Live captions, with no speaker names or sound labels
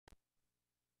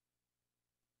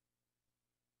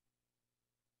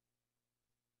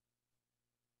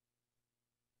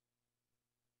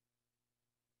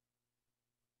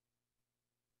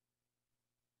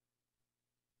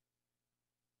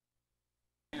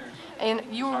And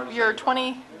you're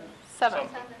 27.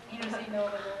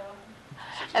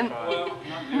 And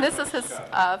this is his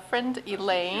friend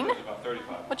Elaine.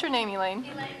 What's your name, Elaine?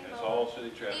 It's all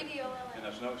city traffic, and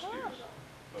that's no excuse.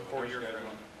 But for your schedule,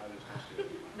 I just don't see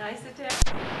it. Nice attack.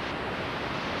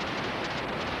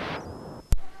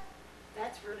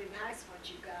 That's really nice what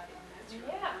you got in. That's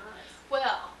really nice.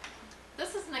 Well,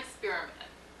 this is an experiment,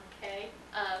 okay?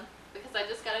 Because I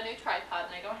just got a new tripod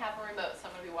and I don't have a remote, so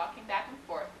I'm going to be walking back and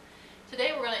forth.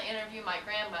 Today we're going to interview my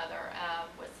grandmother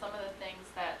with some other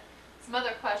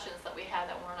questions that we had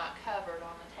that were not covered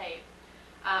on the tape.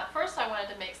 First, I wanted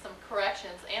to make some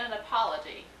corrections and an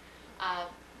apology.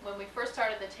 When we first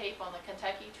started the tape on the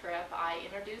Kentucky trip, I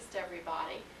introduced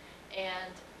everybody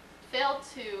and failed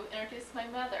to introduce my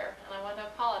mother, and I want to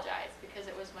apologize because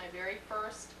it was my very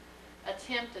first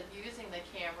attempt at using the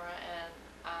camera, and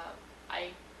I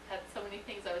had so many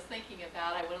things I was thinking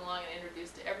about. I went along and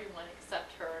introduced everyone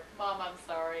except her. Mom, I'm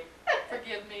sorry.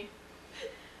 Forgive me.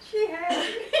 She has.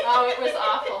 Oh, it was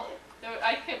awful.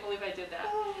 I can't believe I did that.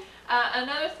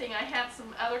 Another thing, I had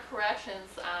some other corrections.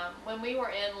 When we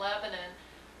were in Lebanon,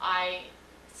 I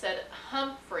said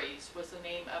Humphreys was the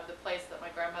name of the place that my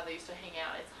grandmother used to hang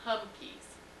out. It's Humkeys.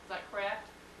 Is that correct?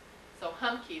 So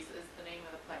Humkeys is the name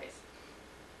of the place.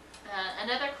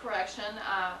 Another correction,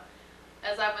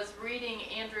 as I was reading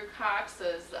Andrew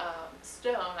Cox's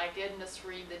stone, I did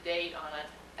misread the date on it.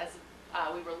 As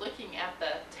we were looking at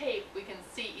the tape, we can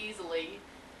see easily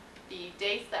the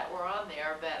dates that were on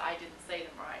there, but I didn't say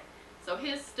them right. So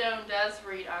his stone does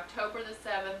read October the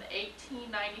 7th,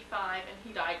 1895, and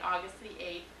he died August the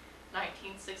 8th,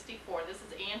 1964. This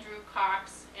is Andrew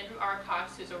R.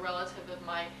 Cox, who's a relative of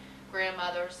my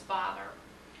grandmother's father.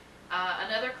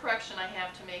 Another correction I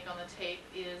have to make on the tape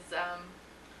is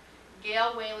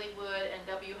Gail Whaley Wood and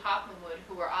W. Hoffman Wood,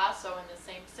 who were also in the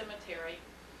same cemetery.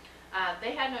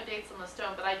 They had no dates on the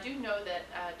stone, but I do know that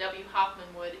W.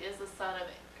 Hoffman Wood is the son of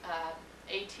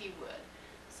A.T. Wood.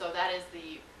 So that is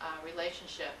the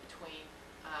relationship between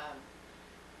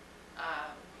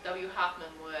W. Hoffman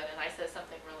Wood, and I said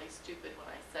something really stupid when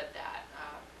I said that,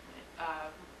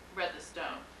 read the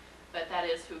stone, but that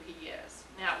is who he is.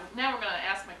 Now we're going to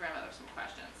ask my grandmother some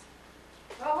questions.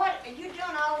 Well, what, are you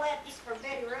doing all that just for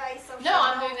Betty Ray? So no,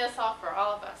 I'm doing this all for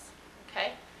all of us,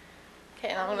 okay? Okay,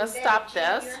 and I'm going to stop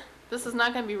this. This is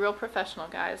not going to be real professional,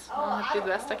 guys. I'm going to do the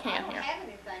best I can here. I don't have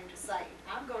anything to say.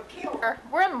 I'm going to kill her.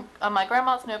 We're in my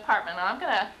grandma's new apartment, and I'm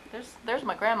going to, there's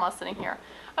my grandma sitting here.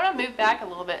 I'm going to move back a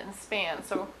little bit and span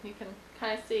so you can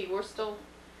kind of see. We're still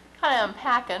kind of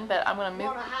unpacking, but I'm going to move. You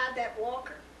want to hide that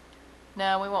walker?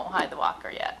 No, we won't hide the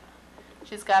walker yet.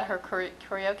 She's got her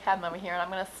curio cabinet over here, and I'm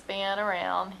going to span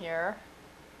around here.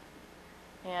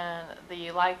 And the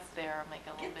lights there make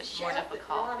it a little bit more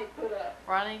difficult. Ronnie put up.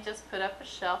 Ronnie just put up a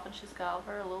shelf, and she's got all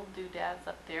her little doodads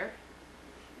up there.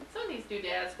 Some of these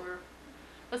doodads were,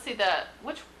 let's see,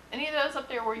 any of those up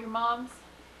there were your mom's?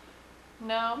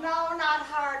 No? No, not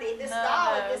Hardy. This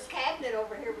doll, this cabinet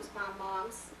over here was my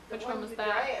mom's. Which one was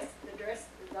that? The dress,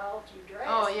 the doll you dressed.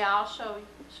 Oh yeah, I'll show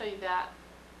you that.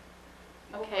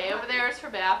 Okay, over there is her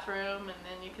bathroom, and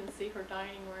then you can see her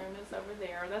dining room is over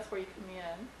there. That's where you come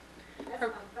in. That's my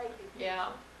favorite picture. Yeah.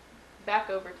 Back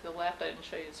over to the left, I didn't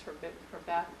show you, is her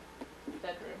back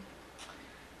bedroom.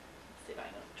 Let's see if I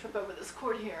can trip over this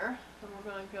cord here. And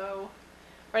we're going to go,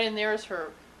 right in there is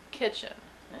her kitchen.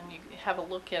 And you have a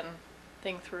look-in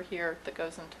thing through here that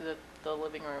goes into the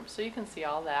living room. So you can see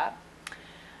all that.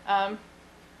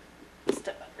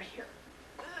 Step over here.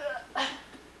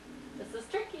 This is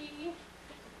tricky.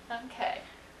 Okay.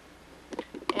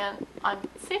 And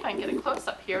see if I can get a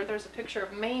close-up here. There's a picture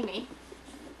of Mayme.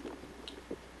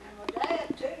 And my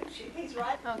dad, too. He's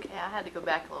right. Okay, I had to go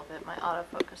back a little bit. My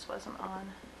autofocus wasn't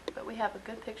on. But we have a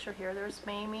good picture here. There's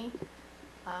Mayme,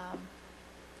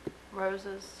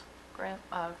 Rose's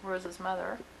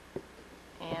mother.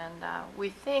 And we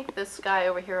think this guy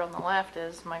over here on the left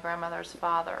is my grandmother's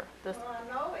father. Well,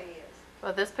 I know he is.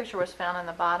 Well, this picture was found in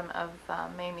the bottom of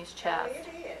Mayme's chest. Oh,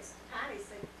 it is. Tiny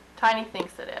said. Tiny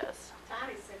thinks it is.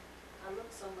 Tiny said, I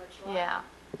look so much like. Yeah.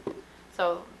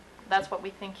 So that's what we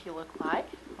think you look like.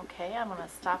 Okay, I'm going to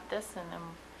stop this, and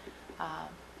then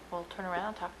we'll turn around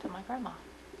and talk to my grandma.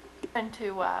 And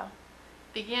to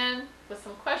begin with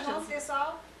some questions. You want this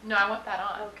off? No, I want that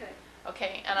on. Okay.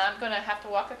 Okay, and I'm going to have to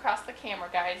walk across the camera,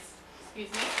 guys.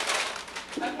 Excuse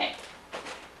me. Okay.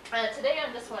 Today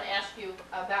I just want to ask you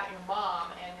about your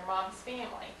mom and your mom's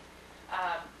family.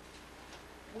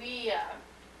 We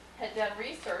had done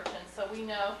research, and so we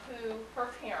know who her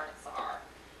parents are.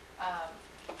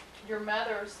 Your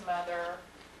mother's mother,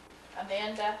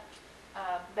 Amanda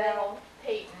Bell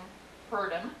Peyton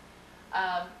Purdom,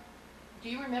 Do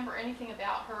you remember anything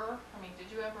about her? I mean, did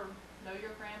you ever know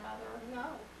your grandmother?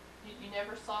 No, You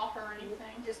never saw her or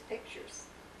anything? just pictures.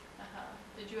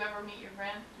 Did you ever meet your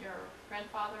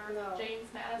grandfather, No. James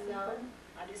Madison? No,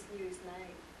 I just knew his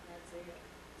name, that's it.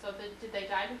 So did they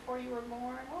die before you were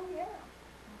born? Oh, yeah.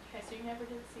 Okay, so you never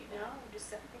did see them? No, just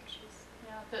some pictures.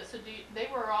 Yeah. So they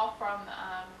were all from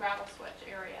Gravel Switch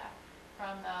area,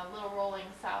 from the Little Rolling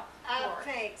South I Fork.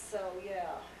 think so,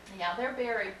 yeah. Yeah, they're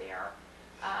buried there.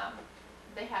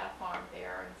 They had a farm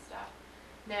there and stuff.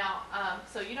 Now,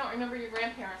 so you don't remember your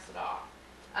grandparents at all.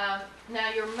 Now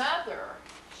your mother,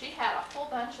 she had a whole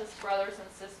bunch of brothers and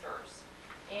sisters.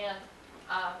 And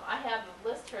I have the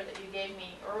list here that you gave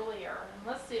me earlier. And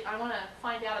let's see, I want to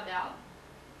find out about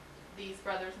these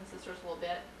brothers and sisters a little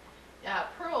bit.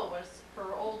 Pearl was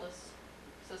her oldest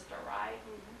sister, right?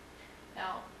 Mm-hmm.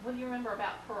 Now, what do you remember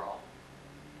about Pearl?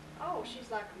 Oh,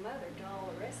 she's like a mother to all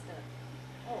the rest of them.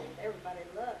 Oh, everybody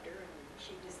loved her, and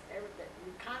she just, everything,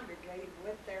 we congregated,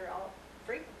 went there all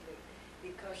frequently,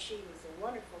 because she was a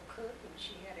wonderful cook, and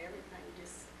she had everything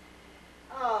just,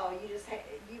 oh,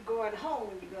 you going home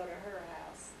when you go to her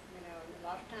house, you know, and a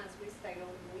lot of times we stayed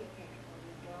over the weekend when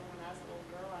we go. When I was a little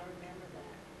girl, I remember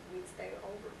that. We'd stay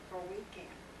over for a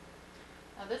weekend.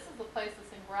 Now this is the place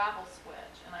that's in Gravel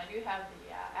Switch, and I do have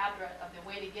the address of the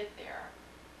way to get there.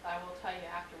 I will tell you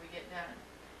after we get done.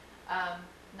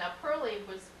 Now Pearlie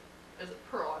was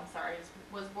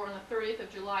born the 30th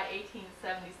of July,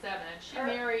 1877, and she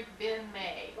married Ben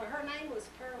May. Well, her name was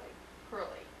Pearlie.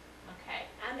 Pearlie, okay.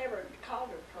 I never called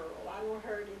her Pearl. I never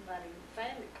heard anybody in the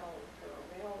family call her Pearl.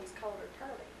 They always called her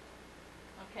Pearlie.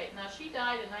 Okay, now she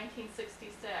died in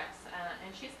 1966,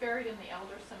 and she's buried in the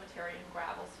Elder Cemetery in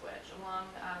Gravel Switch, along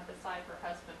beside her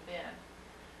husband Ben.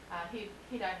 He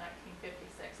died in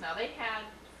 1956. Now they had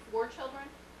 4 children.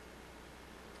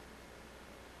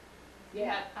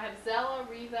 Yeah. I have Zella,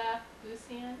 Reva,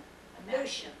 Lucien, and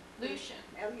Lucian. Lucian.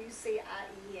 Lucien.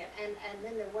 And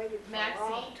then they waited for a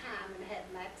long time and had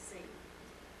Maxine.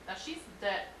 Now she's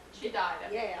dead. She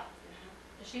died. Yeah.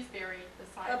 And she's buried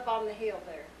beside. Up on the hill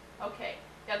there. Okay.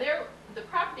 Now the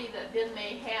property that Ben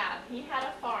May had, he had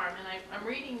a farm, and I'm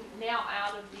reading now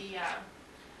out of the.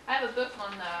 I have a book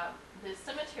on the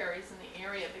cemeteries in the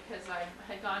area because I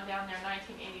had gone down there in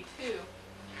 1982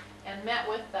 and met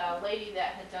with a lady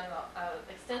that had done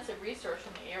extensive research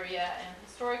in the area and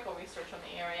historical research on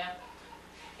the area,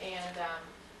 and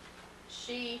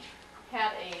she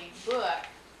had a book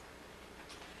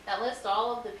that lists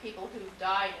all of the people who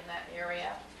died in that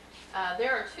area.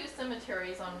 There are 2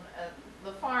 cemeteries on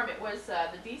the farm. It was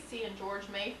the D.C. and George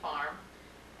May farm,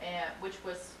 which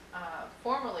was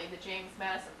formerly the James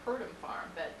Madison Purdom farm,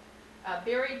 but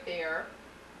buried there.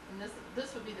 And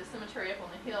this would be the cemetery up on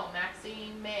the hill.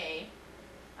 Maxine May,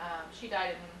 she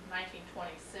died in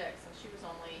 1926, and she was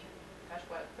only, gosh,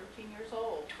 what, 13 years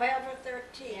old? 12 or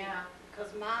 13. Yeah.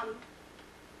 Because Mom,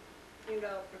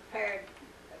 prepared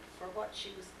for what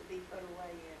she was to be put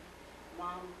away in.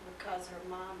 Because her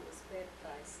mom was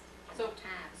bedfast at the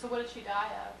time. So what did she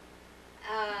die of?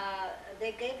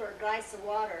 They gave her a glass of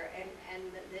water, and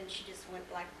then she just went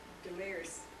like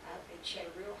delirious. And she had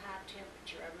a real high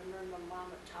temperature. I remember my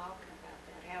mama talking about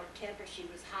that, how her temperature, she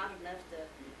was hot enough to,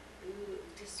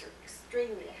 just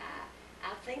extremely high.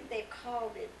 I think they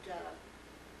called it,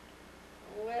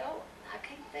 well, I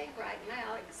can't think right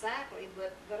now exactly,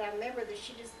 but I remember that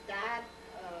she just died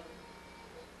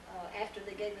after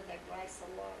they gave her that glass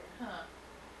of water. Huh.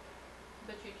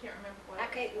 But you can't remember what I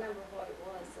can't remember what it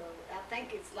was, so I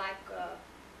think it's like,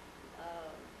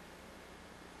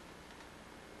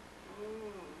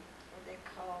 what they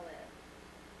call it?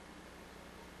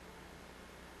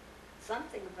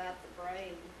 Something about the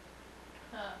brain.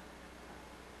 Huh.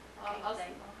 Can't I'll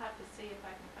think. have to see if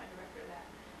I can find a record of that.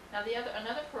 Now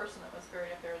another person that was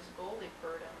buried up there is Goldie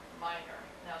Purdom Minor.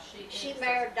 Now She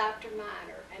married Dr.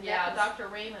 Minor. And yeah, Dr.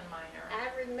 Raymond Minor.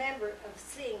 I remember of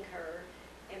seeing her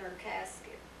in her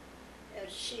casket.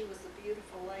 She was a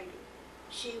beautiful lady.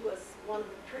 She was one of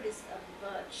the prettiest of the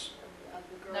bunch of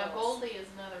the girls. Now Goldie is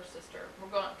another sister. We're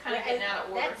going kind of getting out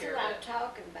of order that's here. That's who I'm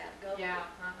talking about, Goldie. Yeah.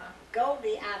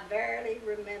 Goldie, I barely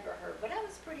remember her, but I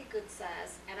was pretty good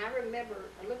size, and I remember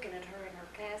looking at her in her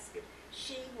casket.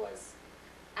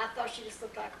 I thought she just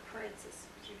looked like a princess.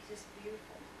 She was just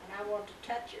beautiful, and I wanted to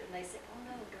touch her, and they said, "Oh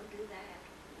no, don't do that,"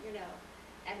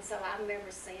 And so I remember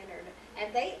seeing her,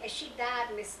 and she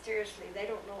died mysteriously. They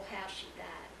don't know how she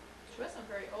died. She wasn't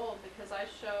very old because I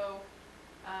show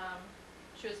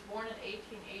she was born in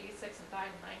 1886 and died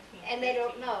in 1950. And they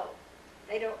don't know.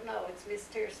 They don't know. It's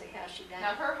mysteriously how she died.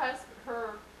 Now her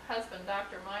husband,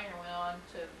 Dr. Minor, went on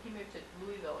he moved to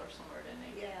Louisville or somewhere, didn't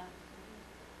he? Yeah.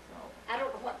 So I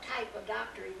don't know what type of doctor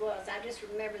doctor he was. I just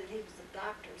remember that he was a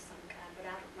doctor of some kind, but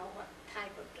I don't know what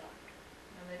type of doctor.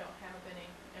 And they don't have any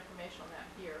information on that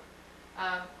here.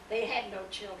 They had no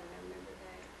children, I remember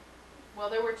that.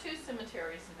 Well, there were two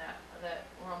cemeteries in that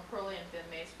were on Pearlie and Ben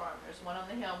May's farm. There's one on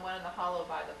the hill and one in the hollow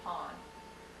by the pond.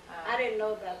 I didn't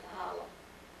know about the hollow.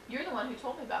 You're the one who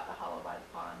told me about the hollow by the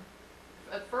pond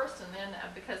at first, and then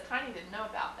because Tiny didn't know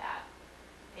about that.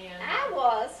 And I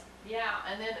was. yeah,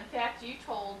 and then in fact you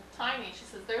told Tiny, she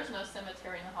says, there's no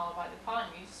cemetery in the hollow by the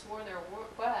pond. You swore there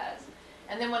was.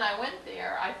 And then when I went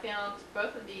there, I found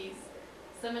both of these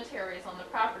cemeteries on the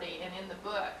property and in the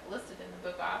book, listed in the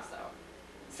book also.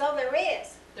 So there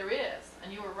is. There is,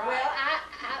 and you were right. Well,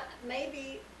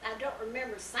 maybe, I don't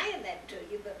remember saying that to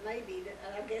you, but maybe,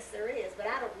 I guess there is, but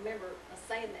I don't remember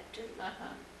saying that to you.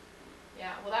 Uh-huh.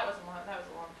 Yeah, well that was a long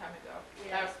time ago.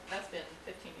 Yeah. That's been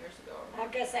 15 years ago. I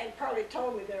guess they probably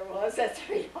told me there was, that's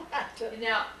the reason why I took.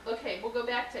 Now, okay, we'll go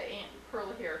back to Aunt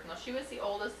Pearl here. Now, she was the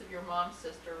oldest of your mom's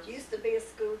sisters. She used to be a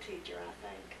school teacher, I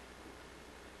think.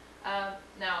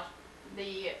 Now,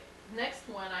 the next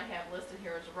one I have listed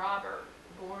here is Robert,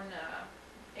 born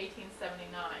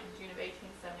 1879, June of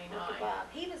 1879. Uncle Bob,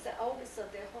 he was the oldest of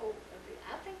the whole,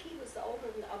 I think he was the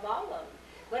oldest of all of them.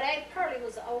 But Aunt Pearlie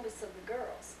was the oldest of the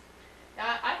girls.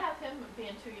 I have him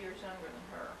being 2 years younger than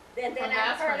her. Then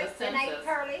Aunt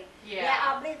Pearlie? Yeah.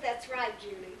 I believe that's right,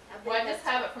 Julie. Well, I just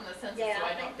have it from the census, yeah, so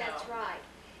I think don't know. that's right.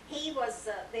 He was,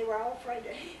 they were all afraid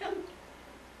of him.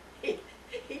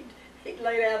 He'd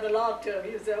lay down the law to him.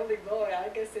 He was the only boy. I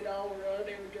guess they'd all run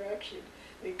every direction.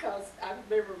 Because I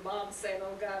remember Mom saying,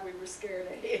 oh God, we were scared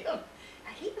of him.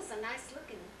 And he was a nice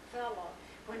looking fellow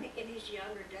when in his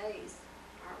younger days,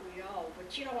 aren't we all?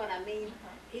 But you know what I mean?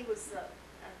 He was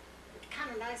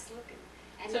kind of nice looking.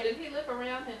 And so did he live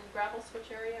around in Gravel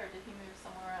Switch area, or did he move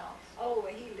somewhere else? Oh,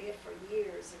 well, he lived for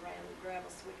years around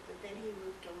Gravel Switch, but then he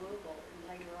moved to Louisville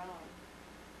later on.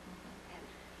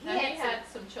 And he had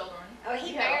some children. Oh,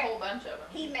 he had a whole bunch of them.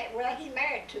 He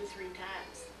married 2-3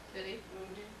 times. Did he?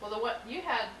 Mm-hmm. Well, you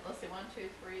had, let's see, 1, 2,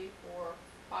 3, 4,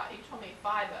 5. You told me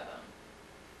 5 of them.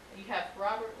 You have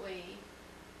Robert Lee,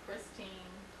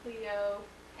 Christine, Cleo,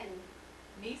 and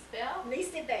Niece Bell. Now,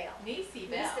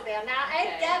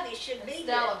 Aunt Debbie should be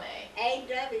Stella here. May. Aunt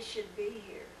Debbie should be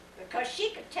here because she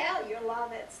could tell you a lot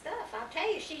of that stuff. I'll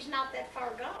tell you, she's not that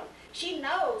far gone. She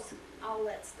knows all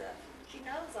that stuff. She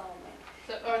knows all that.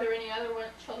 So, are there any other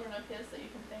children of his that you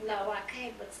can think of? No, I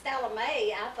can't. But Stella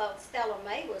May, I thought Stella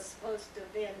May was supposed to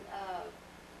have been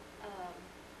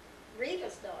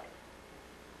Reva's daughter.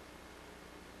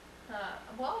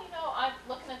 Well, you know, I'm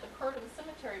looking at the Purdom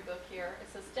Cemetery book here. It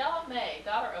says Stella May,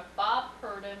 daughter of Bob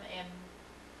Purdom and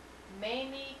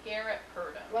Mamie Garrett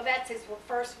Purdom. Well, that's his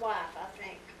first wife, I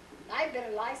think. Might have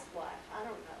been a last wife. I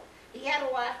don't know. He had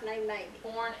a wife named Mamie.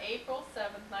 Born April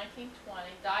 7th,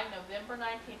 1920, died November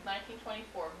 19th,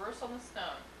 1924. Verse on the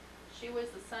stone. She was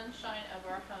the sunshine of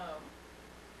our home.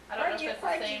 I don't know if that's the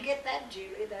same. Where'd you get that,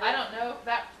 Julie? I don't know.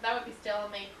 That would be Stella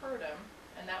May Purdom,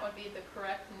 and that would be the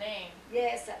correct name.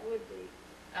 Yes, that would be.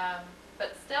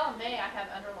 But Stella May I have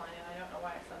underlined, and I don't know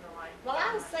why it's underlined. Well,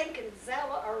 I was thinking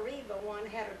Zella or Reva one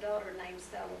had a daughter named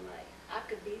Stella May. I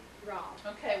could be wrong.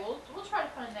 Okay, we'll try to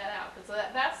find that out, because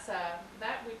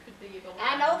that we could be the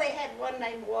I know they had one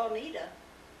named Juanita.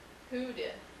 Who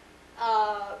did?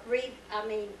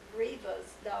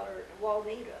 Reva's daughter,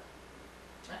 Juanita.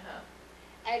 Uh-huh.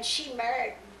 And she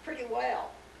married pretty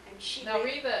well. And she Now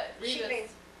Reva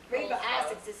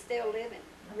Isaacs is still living.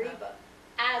 Reva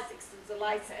Isaacs is the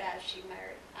last guy she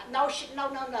married. No.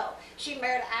 She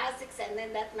married Isaacs, and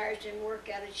then that marriage didn't work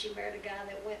out, and she married a guy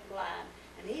that went blind.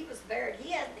 And he was buried. He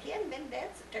hadn't been dead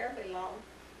so terribly long,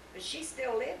 but she's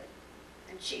still living,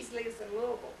 and she lives in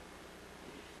Louisville.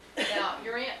 Now,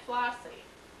 your Aunt Flossie,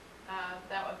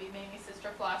 that would be Mamie's sister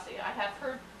Flossie. I have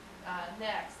her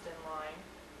next in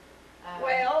line.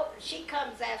 Well, she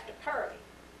comes after Pearlie.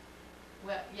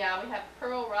 Well, yeah, we have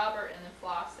Pearl, Robert, and then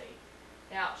Flossie.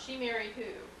 Now, she married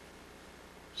who?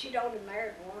 She'd only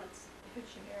married once. Who'd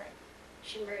she marry?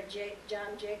 She married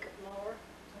John Jacob Moore.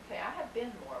 Okay, I have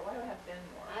Ben Moore. Why do I have Ben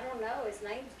Moore? I don't know. His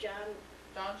name's John.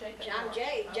 John Jacob John Moore.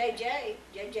 J. Okay.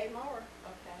 J.J. Moore.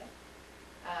 Okay.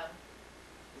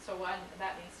 So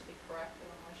that needs to be corrected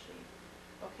unless she.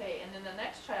 Okay, and then the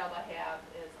next child I have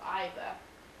is Iva.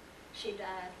 She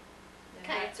died. And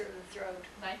Cancer of the throat.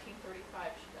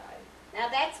 1935 she died.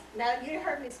 Now you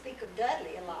heard me speak of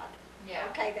Dudley a lot. Yeah.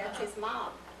 Okay, that's his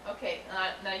mom. Okay,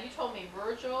 now you told me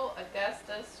Virgil,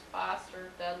 Augustus,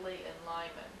 Foster, Dudley, and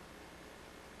Lyman.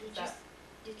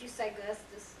 Did you say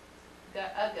Gustus?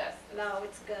 Augustus. No,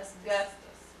 it's Gustus.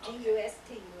 Gustus. Okay.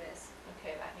 Gustus.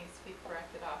 Okay, that needs to be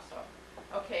corrected also.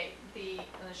 Okay,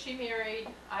 she married,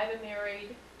 Iva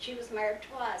married, She was married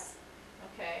twice.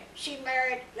 okay. She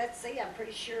married, let's see, I'm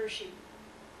pretty sure she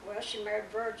married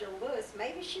Virgil Lewis.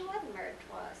 Maybe she wasn't married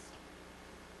twice.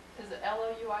 Is it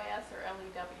L-O-U-I-S or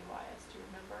L-E-W-I-S, do you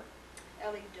remember?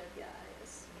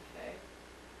 L-E-W-I-S. Okay.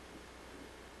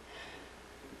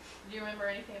 Do you remember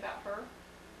anything about her?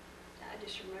 I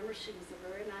just remember she was a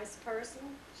very nice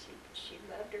person. She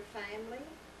loved her family.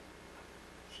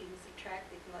 She was an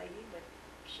attractive lady, but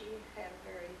she had a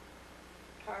very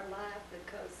hard life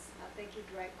because I think he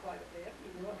drank quite a bit.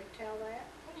 You want me to tell that?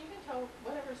 Well, you can tell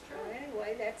whatever's true. Well,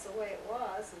 anyway, that's the way it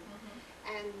was.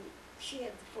 And she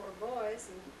had the 4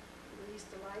 boys, and we used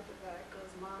to laugh about it because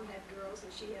Mom had girls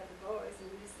and she had the boys, and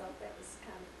we just thought that was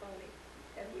kind of funny.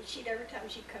 And every time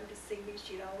she'd come to see me,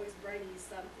 she'd always bring me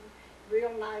something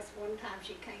real nice. One time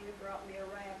she came and brought me a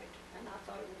rabbit, and I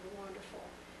thought it was wonderful.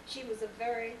 She was a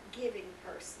very giving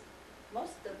person.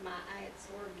 Most of my aunts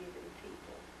were giving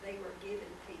people. They were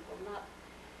giving people, not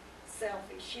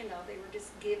selfish, you know, they were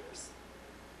just givers.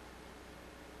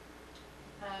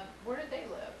 Where did they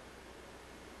live?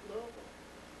 Louisville.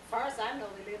 As far as I know,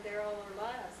 they lived there all their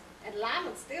lives. And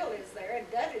Lyman still lives there, and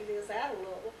Dudley lives out of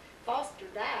Louisville. Foster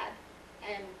died,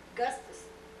 and Gustus,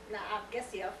 now I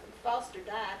guess Foster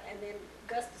died, and then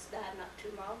Gustus died not too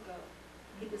long ago.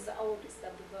 He was the oldest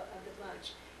of the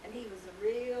bunch, and he was a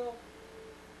real,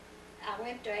 I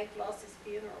went to Aunt Flossie's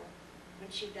funeral when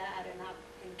she died, and I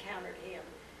encountered him.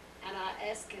 And I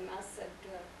asked him, I said,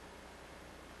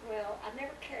 well, I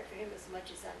never cared for him as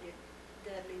much as I did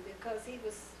Dudley, because he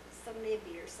was so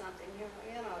nippy or something, you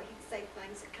know, he'd say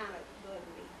things that kind of bugged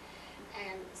me.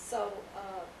 And so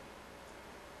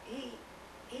he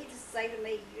just say to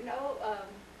me, you know,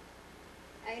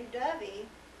 Aunt Dovey,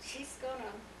 she's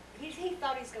gonna, he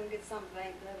thought he's gonna get some of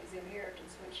Aunt Dovey's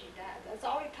inheritance when she died. That's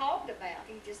all he talked about.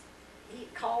 He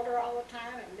called her all the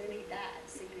time, and then he died.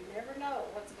 See, you never know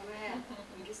what's gonna happen.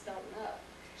 You just don't know.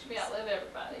 She may outlive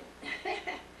everybody.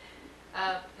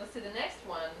 Let's see, the next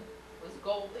one was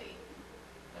Goldie.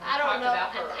 And we I don't talked know.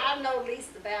 about her. I know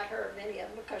least about her of any of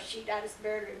them because I just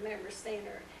barely remember seeing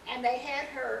her. And they had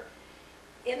her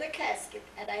in the casket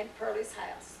at Aunt Pearlie's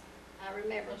house. I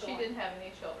remember And she going. didn't have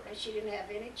any children. And she didn't have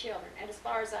any children. And as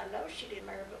far as I know, she didn't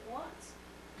marry but once.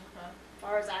 Uh-huh. As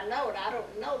far as I know it, I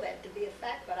don't know that to be a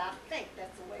fact, but I think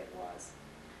that's the way it was.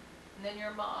 And then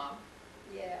your mom,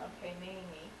 Yeah. okay,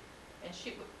 Mamie, and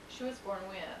she was born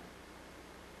when?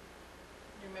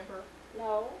 Do you remember?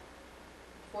 No.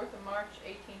 4th of March,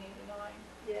 1889.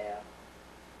 Yeah.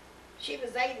 She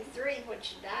was 83 when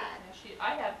she died. And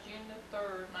I have June the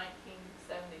 3rd,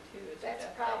 1972. That's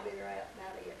probably right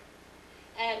about it.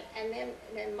 And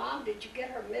then Mom, did you get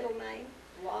her middle name?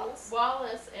 Wallace?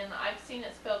 Wallace, and I've seen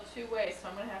it spelled 2 ways, so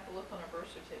I'm going to have to look on her birth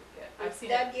certificate. I've It's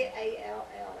seen it.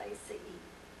 W-A-L-L-A-C-E.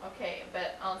 Okay,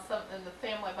 but in the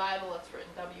family Bible, it's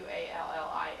written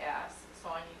W-A-L-L-I-S, so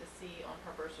I need to see on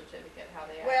her birth certificate how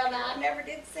they Well, actually now, I are. never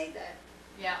did see that.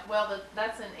 Yeah, well,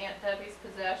 that's in Aunt Debbie's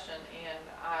possession, and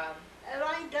And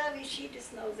Aunt Debbie, she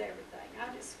just knows everything.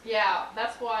 yeah,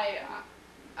 that's why.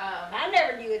 I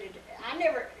never knew it.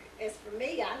 As for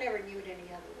me, I never knew it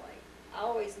any other way. I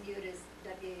always knew it as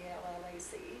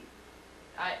W-A-L-L-A-C-E.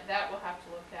 That we'll have to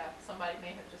look at. Somebody may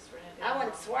have just written it down. I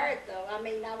wouldn't wrong. swear it though. I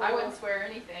mean, I wouldn't swear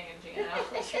anything in Gina.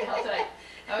 I'll tell you.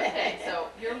 Okay, so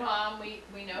your mom, we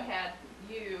know, had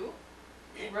you,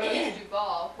 Rose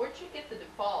Duvall. Where'd you get the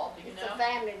Duvall? Do you It's know? a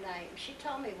family name. She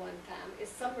told me one time.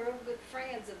 It's some real good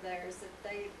friends of theirs that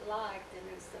they liked, and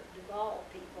it's the Duvall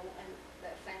people and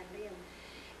that family,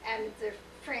 and they're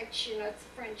French. You know, it's a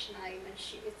French name, and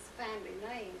it's a family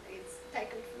name. It's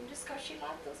taken from just because she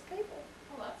liked those people.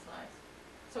 Oh, that's nice.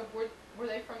 So were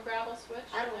they from Gravel Switch?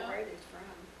 I don't you know where they're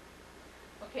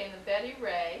from. Okay, and then Betty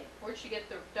Ray. Where'd she get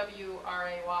the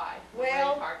W-R-A-Y?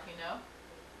 Well, Ray Park, you know?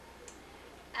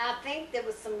 I think there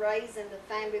was some Rays in the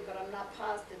family, but I'm not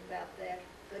positive about that.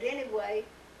 But anyway,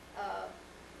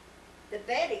 the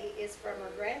Betty is from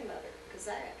her grandmother,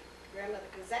 Kazat. Grandmother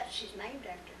Kazat, she's named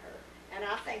after her. And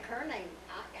I think her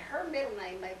middle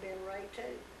name may have been Ray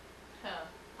too. Huh.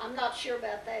 I'm not sure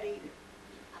about that either.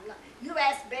 You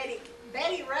asked Betty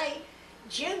Ray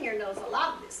Jr. knows a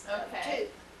lot of this stuff Okay. too.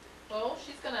 Well,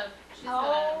 she's gonna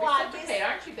Oh, I reciprocate, just-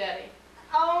 aren't you, Betty?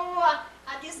 Oh,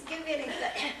 I just give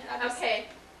anything. Okay,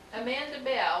 Amanda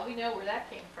Bell, we know where that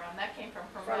came from. That came from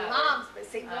her From mother. Mom's, but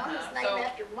see, one is Uh-huh, named so-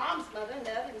 after Mom's mother, and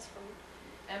the other is from.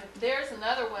 And there's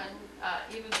another one,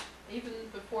 even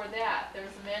before that.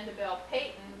 There's Amanda Bell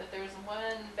Payton, but there's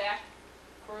one back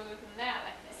further than that,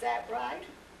 I think. Is that right?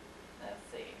 Let's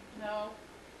see. No.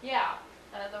 Yeah.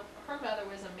 Her mother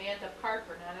was Amanda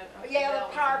Parker. Now, Yeah, Bell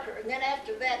was Parker. And then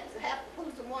after that,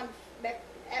 who's the one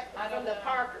from the know.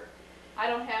 Parker. I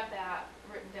don't have that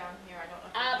written down here. I don't know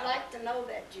if you I'd have like it. to know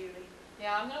that, Julie.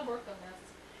 Yeah, I'm gonna work on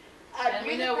this. And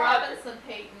we Julie know Parker. Robinson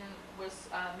Peyton was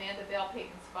Amanda Bell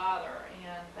Peyton's father,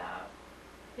 and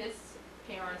his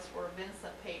parents were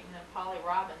Vincent Peyton and Polly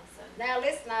Robinson. Now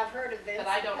listen, I've heard of Vincent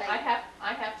But I don't. Peyton.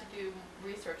 I have to do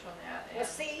research on that. Well,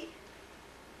 see,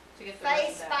 to get the Faye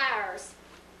rest of that. Spires,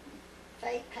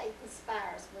 Faye Peyton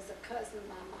Spires was a cousin of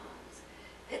my mom's.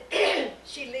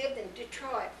 She lived in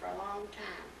Detroit for a long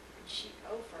time.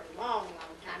 For a long,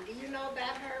 long time. Do you know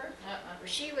about her? Well,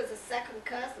 she was a second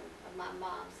cousin of my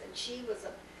mom's, and she was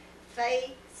a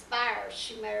Faye Spires.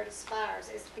 She married a Spires,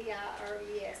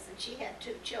 S-P-I-R-E-S, and she had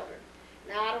 2 children.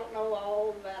 Now, I don't know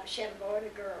all about it. She had a boy and a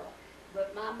girl,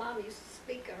 but my mom used to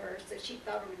speak of her, so she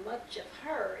thought as much of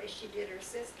her as she did her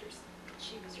sisters.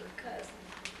 She was her cousin.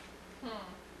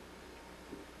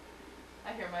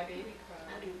 I hear my baby cry.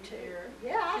 I do too. Hear her?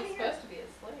 Yeah, I She's hear her. supposed to be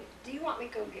asleep. Do you want me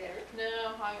to go get her?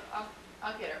 No,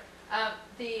 I'll get her.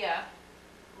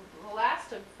 The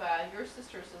last of your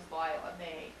sisters is Lila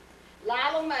May.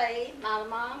 Lila May, my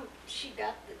mom, she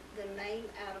got the name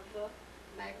out of a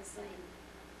magazine.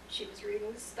 She was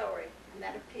reading the story, and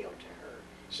that appealed to her.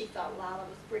 She thought Lila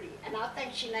was pretty. And I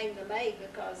think she named the May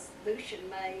because Lucian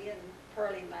May and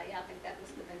Pearlie May, I think that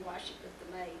must have been why she put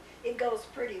the May. It goes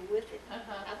pretty with it.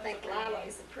 I think Lila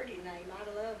is a pretty name. I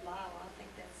love Lila. I think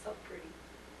that's so pretty.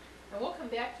 And we'll come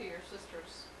back to your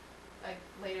sisters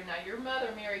later. Now, your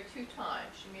mother married 2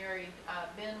 times. She married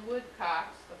Ben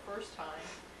Woodcox the first time,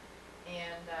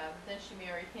 and then she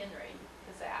married Henry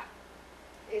Kazat.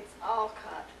 It's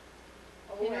Alcott.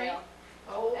 Henry?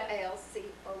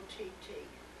 O-L-C-O-T-T.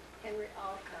 Henry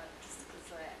Alcott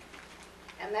Kazat.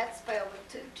 And that's spelled with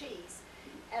 2 T's.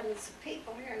 And there's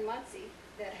people here in Muncie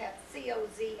that have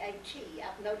C-O-Z-A-T.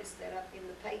 I've noticed that up in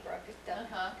the paper. I picked up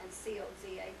and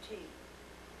C-O-Z-A-T.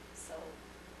 So.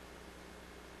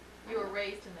 You were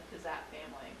raised in the Kazat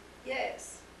family.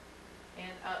 Yes.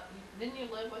 And didn't you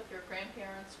live with your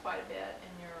grandparents quite a bit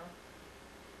and your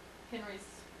Henry's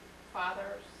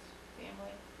father's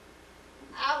family?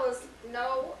 I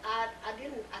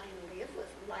didn't live with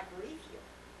them like Reeffield,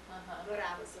 but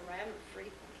I was around them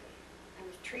frequently. I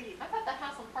was treated. I thought the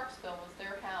house in Parksville was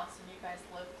their house and you guys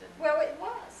lived in. Well, it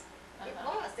was. It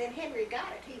was. Then Henry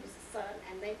got it. He was the son,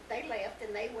 and they left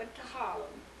and they went to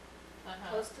Harlem,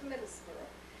 close to Middlesboro,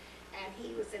 and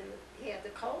he had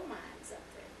the coal mines up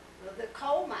there. Well, the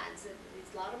coal mines,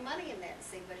 there's a lot of money in that,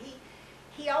 see, but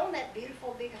he owned that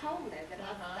beautiful big home there that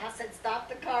I said, stop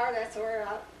the car, that's where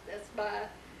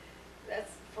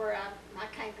my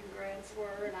camping grounds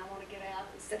were, and I want to get out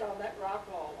and sit on that rock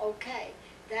wall. Okay,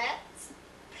 that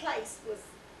place was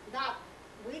not,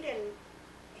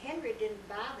 Henry didn't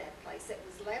buy that place, it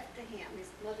was left to him.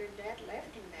 His mother and dad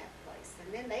left him that place,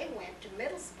 and then they went to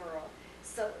Middlesboro,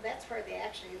 so that's where they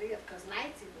actually lived, because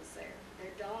Nancy was there,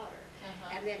 their daughter,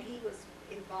 and then he was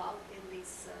involved in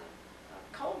these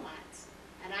coal mines.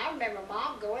 And I remember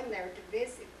Mom going there to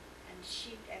visit, and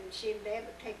she and Dad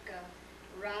would take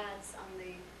rides on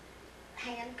the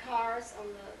hand cars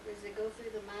as they go through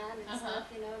the mine and stuff,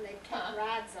 you know, and they'd take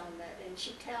rides on that. And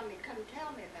she'd tell me, come tell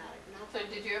me about it. And So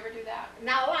did you ever do that?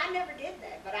 No, I never did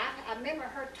that, but I remember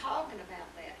her talking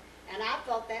about that. And I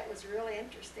thought that was really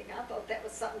interesting. I thought that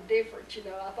was something different, you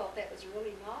know. I thought that was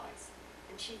really nice.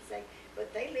 And she'd say,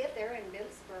 but they lived there in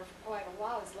Middlesboro for quite a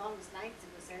while, as long as Nancy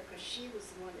was there, because she was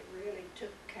the one that really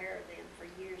took care of them for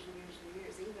years and years and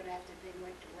years, even after they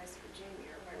went to West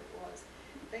Virginia, or where it was.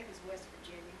 I think it was West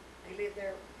Virginia. They lived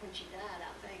there when she died,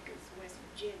 I think it was West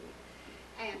Virginia.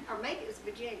 Or maybe it was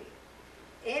Virginia.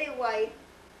 Anyway,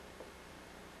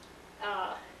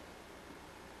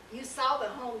 you saw the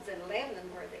homes in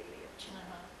Lebanon where they lived.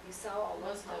 You saw all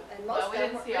those homes. And most of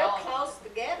them were real close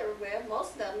together. Well,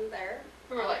 most of them there.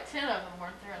 There were like 10 of them,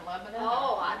 weren't there, in Lebanon?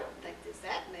 Oh, I don't think there's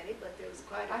that many, but there was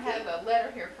quite a few. I have a letter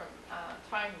here from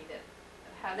Tiny that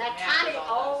has Now, Tiny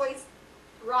always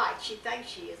right. She thinks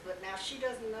she is, but now she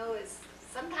doesn't know.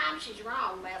 Sometimes she's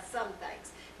wrong about some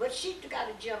things, but she got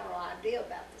a general idea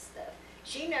about the stuff.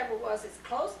 She never was as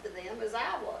close to them as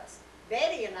I was.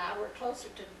 Betty and I were closer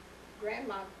to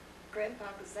Grandpa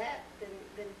Gazette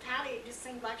than Tiny. It just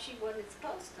seemed like she wasn't as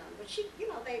close to them. But she, you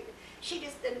know, she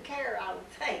just didn't care, I would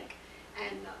think.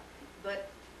 And but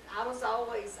I was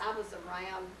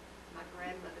around my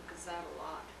grandmother Gazette a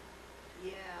lot.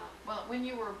 Yeah. Well, when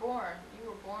you were born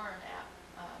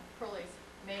at Pearlie's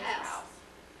May's house.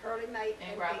 Pearlie May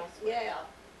in Gravel. Yeah.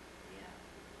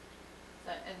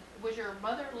 So, and was your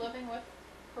mother living with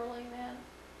Pearlie then?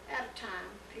 At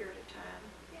a period of time.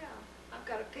 Yeah. I've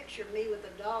got a picture of me with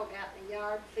a dog out in the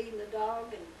yard feeding the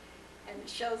dog, and it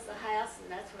shows the house, and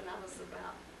that's when I was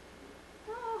about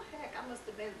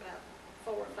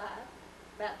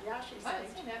about Josh's I haven't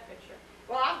age. seen that picture.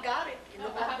 Well, I've got it in Oh,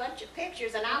 a bunch of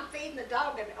pictures, and I'm feeding the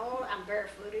dog, and oh, I'm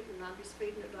barefooted, and I'm just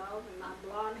feeding the dog, and I'm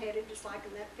blonde-headed, just like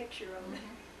in that picture of me.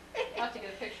 I'll have to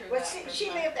get a picture of Well, that.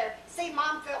 she lived there. See,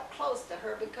 Mom felt close to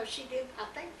her because she did, I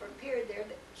think for a period there,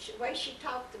 the way she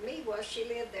talked to me was she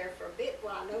lived there for a bit.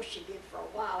 Well, I know she did for a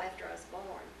while after I was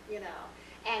born, you know.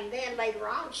 And then later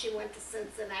on, she went to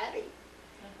Cincinnati.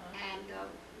 And,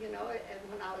 you know,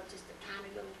 and when I was just a tiny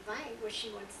little thing, well,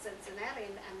 she went to Cincinnati,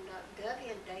 and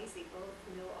Dubby and Daisy both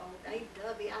knew, oh, hey,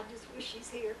 Dubby, I just wish she's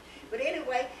here. But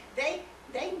anyway, they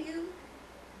knew,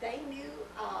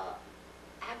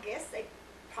 I guess they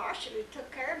partially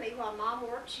took care of me while Mom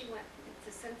worked. She went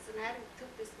to Cincinnati,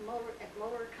 took this at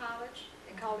Moeller College.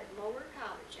 They called it Moeller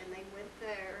College, and they went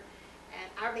there,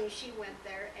 and she went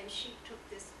there, and she took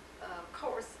this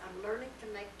course on learning to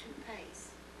make toupees.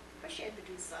 But she had to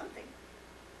do something,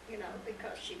 you know,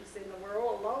 because she was in the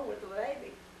world alone with the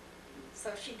baby.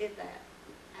 So she did that,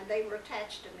 and they were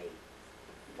attached to me.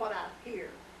 What I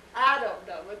hear, I don't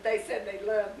know, but they said they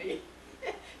loved me,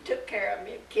 took care of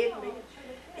me, kid me,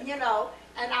 you know.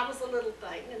 And I was a little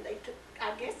thing, and they took,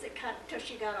 I guess it kind of, till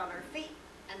she got on her feet,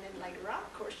 and then later on,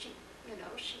 of course, she, you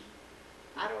know,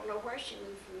 I don't know where she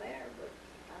moved from there, but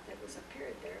there was a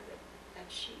period there that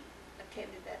she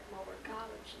attended that Moeller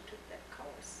College and took that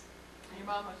course. And your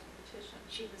mom was a beautician.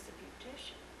 She was a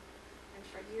beautician. And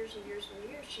for years and years and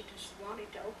years, she just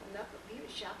wanted to open up a beauty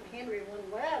shop, and Henry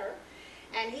wouldn't let her.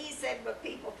 And he said, but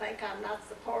people think I'm not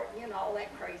supporting, you know, all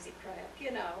that crazy crap,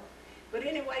 you know. But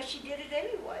anyway, she did it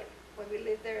anyway. When we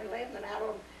lived there in Lebanon, out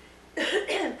on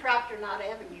Proctor Knott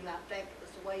Avenue, I think it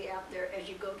was way out there as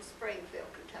you go to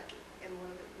Springfield, Kentucky, in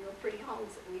one of the real pretty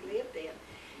homes that we lived in.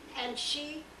 And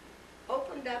she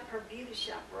opened up her beauty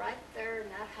shop right there in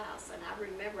that house, and I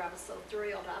remember I was so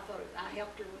thrilled. I thought I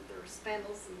helped her with her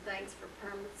spindles and things for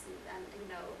permits, and you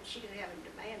know, she didn't have a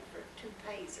demand for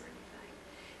toupees or anything.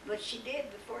 But she did,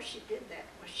 before she did that,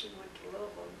 was she went to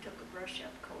Louisville and took a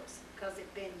brush-up course, because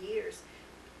it'd been years.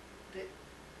 But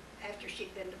after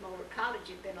she'd been to Moeller College,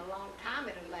 it'd been a long time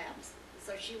it elapsed.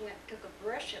 So she went and took a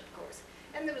brush-up course,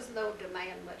 and there was no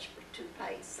demand much for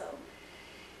toupees, so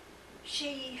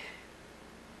she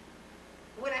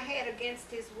went ahead against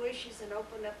his wishes and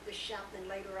opened up the shop. Then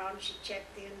later on, she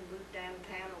checked in and moved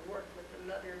downtown and worked with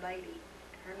another lady.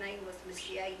 Her name was Miss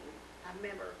Yaden. I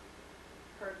remember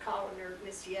her calling her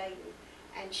Miss Yaden.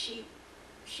 And she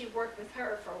worked with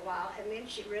her for a while, and then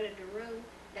she rented a room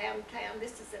downtown.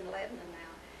 This is in Lebanon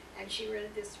now. And she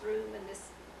rented this room, and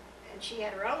she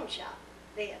had her own shop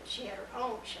then. She had her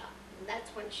own shop. And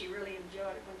that's when she really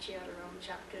enjoyed it, when she had her own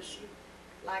shop, because she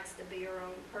likes to be her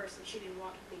own person. She didn't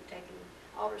want to be taking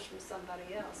orders from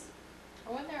somebody else.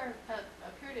 Wasn't there a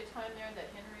period of time there that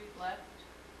Henry left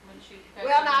when she got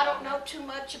Well, no, I don't know too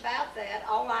much about that.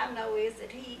 All I know is that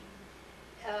he...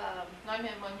 I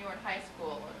meant when you were in high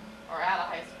school, or out of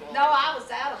high school. No, I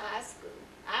was out of high school.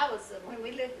 I was, when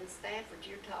we lived in Stanford,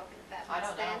 you're talking about I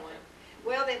don't Stanford. know when.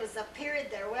 Well, there was a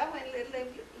period there. Well, when he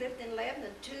lived in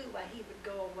Lebanon, too, he would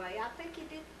go away. I think he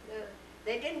did...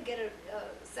 they didn't get a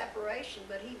separation,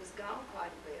 but he was gone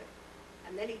quite a bit.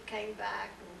 And then he came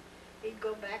back, and he'd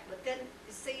go back. But then,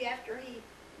 you see, after he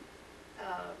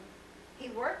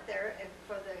worked there and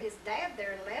for his dad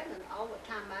there in Lebanon, all the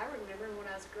time I remember when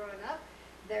I was growing up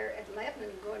there at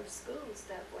Lebanon going to school and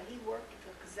stuff, well, he worked for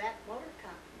the Kazak Motor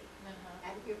Company.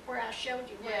 And where I showed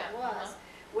you where it was,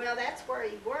 well, that's where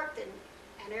he worked, and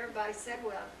everybody said,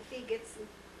 well, if he gets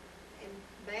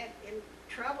in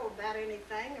trouble about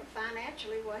anything or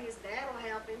financially, well, his dad will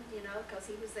help him, you know, because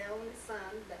he was the only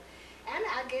son. And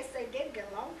I guess they did get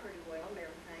along pretty well and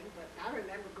everything, but I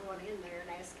remember going in there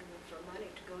and asking him for money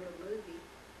to go to a movie.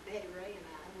 Betty Ray and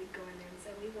we'd go in there and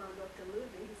say, we want to go to the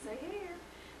movie. He'd say, here.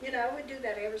 You know, we'd do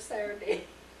that every Saturday.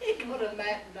 He'd go to a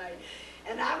matinee.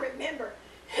 And I remember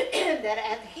that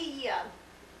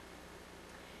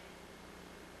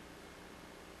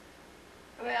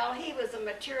well, he was a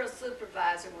material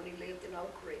supervisor when he lived in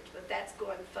Oak Ridge, but that's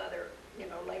going further, you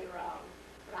know, later on.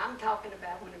 But I'm talking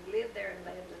about when he lived there in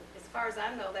Lebanon. As far as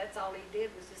I know, that's all he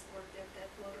did was just work at that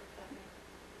motor company.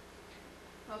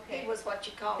 Okay. He was what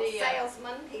you call a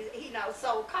salesman. He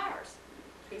sold cars.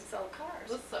 He sold cars.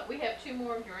 Listen, we have two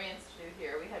more of your aunts to do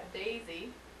here. We have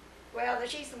Daisy. Well,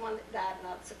 she's the one that died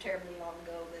not so terribly long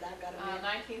ago that I got a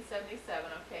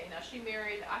 1977, okay. Now she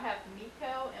married, I have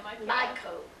Miko, M-I-K-O?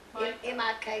 Miko.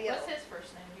 M-I-K-O. What's his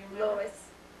first name? Do you remember?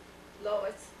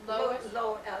 Lois.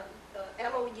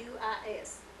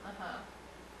 L-O-U-I-S.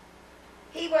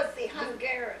 He was the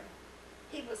Hungarian.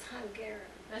 He was Hungarian.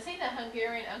 Now, see that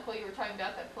Hungarian uncle you were talking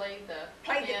about that played the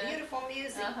beautiful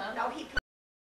music? Uh-huh. No, he played